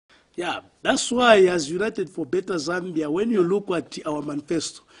Yeah, that's why as United for Better Zambia, when you look at our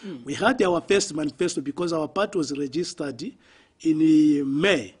manifesto, we had our first manifesto because our party was registered in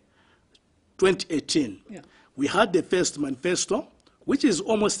May 2018. Yeah. We had the first manifesto, which is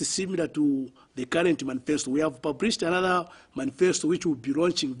almost similar to the current manifesto. We have published another manifesto which will be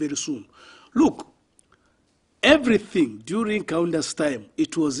launching very soon. Look, everything during Kaunda's time,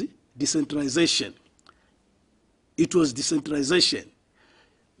 it was decentralization. It was decentralization.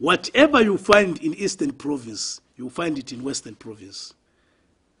 Whatever you find in Eastern Province, you find it in Western Province.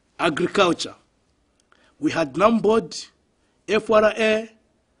 Agriculture. We had NAMBOD, FRA,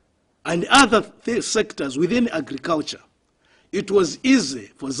 and other sectors within agriculture. It was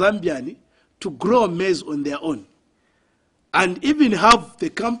easy for Zambians to grow maize on their own and even have the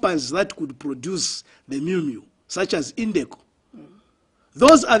companies that could produce the Muvi, such as Indeco.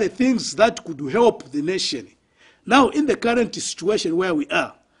 Those are the things that could help the nation. Now, in the current situation where we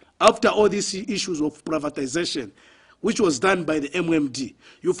are, after all these issues of privatization, which was done by the MMD,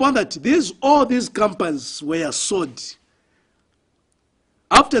 you found that all these companies were sold.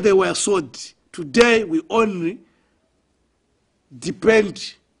 After they were sold, today we only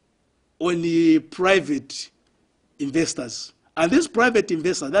depend on the private investors. And these private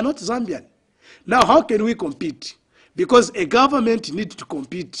investors, they're not Zambian. Now, how can we compete? Because a government needs to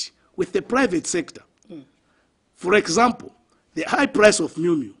compete with the private sector. For example, the high price of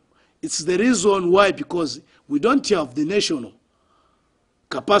Muvi, it's the reason why, because we don't have the national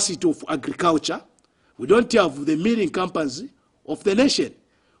capacity of agriculture, we don't have the milling companies of the nation,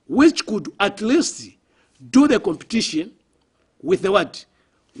 which could at least do the competition with the what?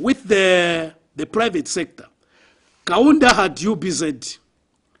 With the private sector. Kaunda had UBZ.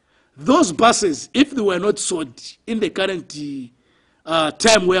 Those buses, if they were not sold in the current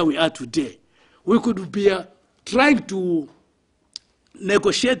time where we are today, we could be trying to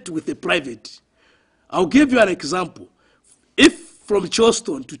negotiate with the private. I'll give you an example. If from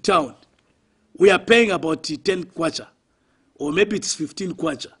Charleston to town, we are paying about 10 kwacha, or maybe it's 15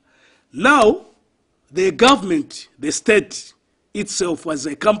 kwacha. Now, the government, the state itself as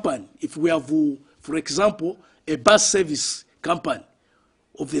a company, if we have, for example, a bus service company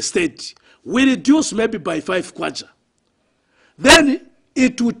of the state, we reduce maybe by 5 kwacha. Then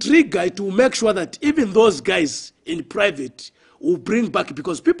it will trigger, it will make sure that even those guys in private will bring back,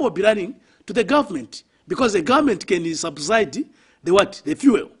 because people will be running to the government, because the government can subsidy the what? The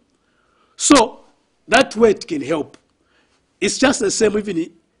fuel. So that way it can help. It's just the same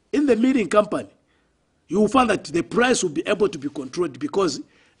even in the milling company. You will find that the price will be able to be controlled because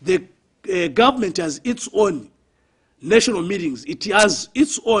the government has its own national meetings. It has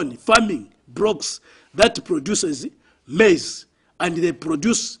its own farming blocks that produces maize, and they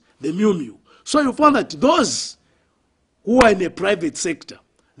produce the Muvi. So you find that those who are in the private sector,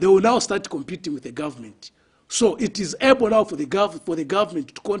 they will now start competing with the government. So it is able now for the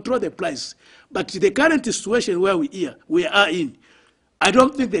government to control the price. But the current situation where we are in, I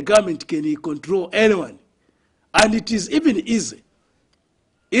don't think the government can control anyone. And it is even easy.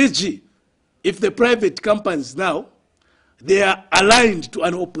 E.g., if the private companies now, they are aligned to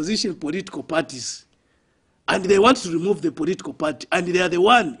an opposition political parties, and they want to remove the political party, and they are the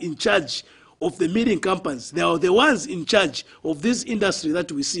one in charge of the milling companies, they are the ones in charge of this industry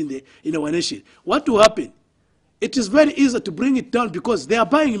that we see in our nation. What will happen? It is very easy to bring it down because they are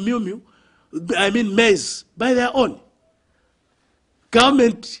buying maize by their own.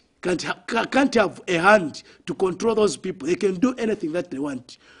 Government can't have a hand to control those people. They can do anything that they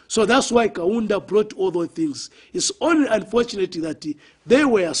want. So that's why Kaunda brought all those things. It's only unfortunate that they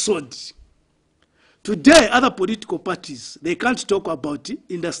were sold. Today, other political parties, they can't talk about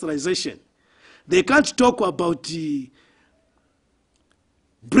industrialization. They can't talk about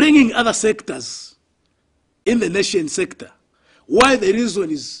bringing other sectors in the nation sector. Why? The reason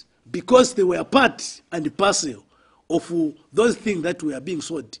is because they were part and parcel of those things that were being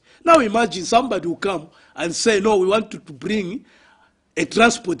sold. Now imagine somebody will come and say, no, we want to bring a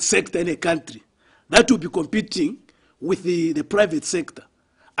transport sector in a country that will be competing with the private sector.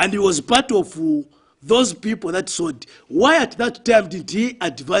 And he was part of those people that sold. Why at that time did he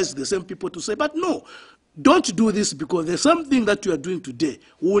advise the same people to say, but no, don't do this because there's something that you are doing today.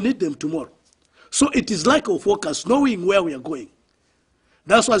 We will need them tomorrow. So it is like a focus, knowing where we are going.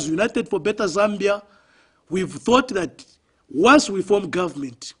 That's why as United for Better Zambia, we've thought that once we form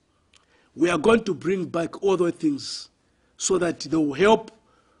government, we are going to bring back all those things so that they will help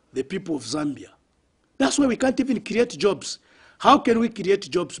the people of Zambia. That's why we can't even create jobs. How can we create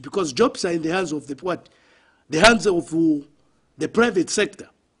jobs? Because jobs are in the hands of the what? The hands of the private sector,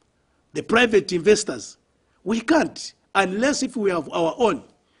 the private investors. We can't, unless if we have our own.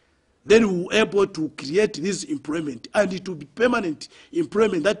 then we will be able to create this employment, and it will be permanent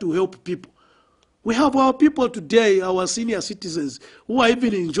employment that will help people. We have our people today, our senior citizens, who are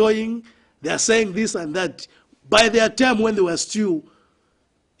even enjoying, they are saying this and that. By their time when they were still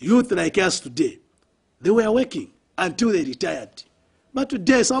youth like us today, they were working until they retired. But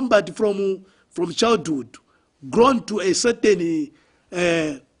today, somebody from childhood, grown to a certain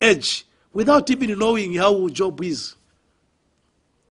age, without even knowing how job is,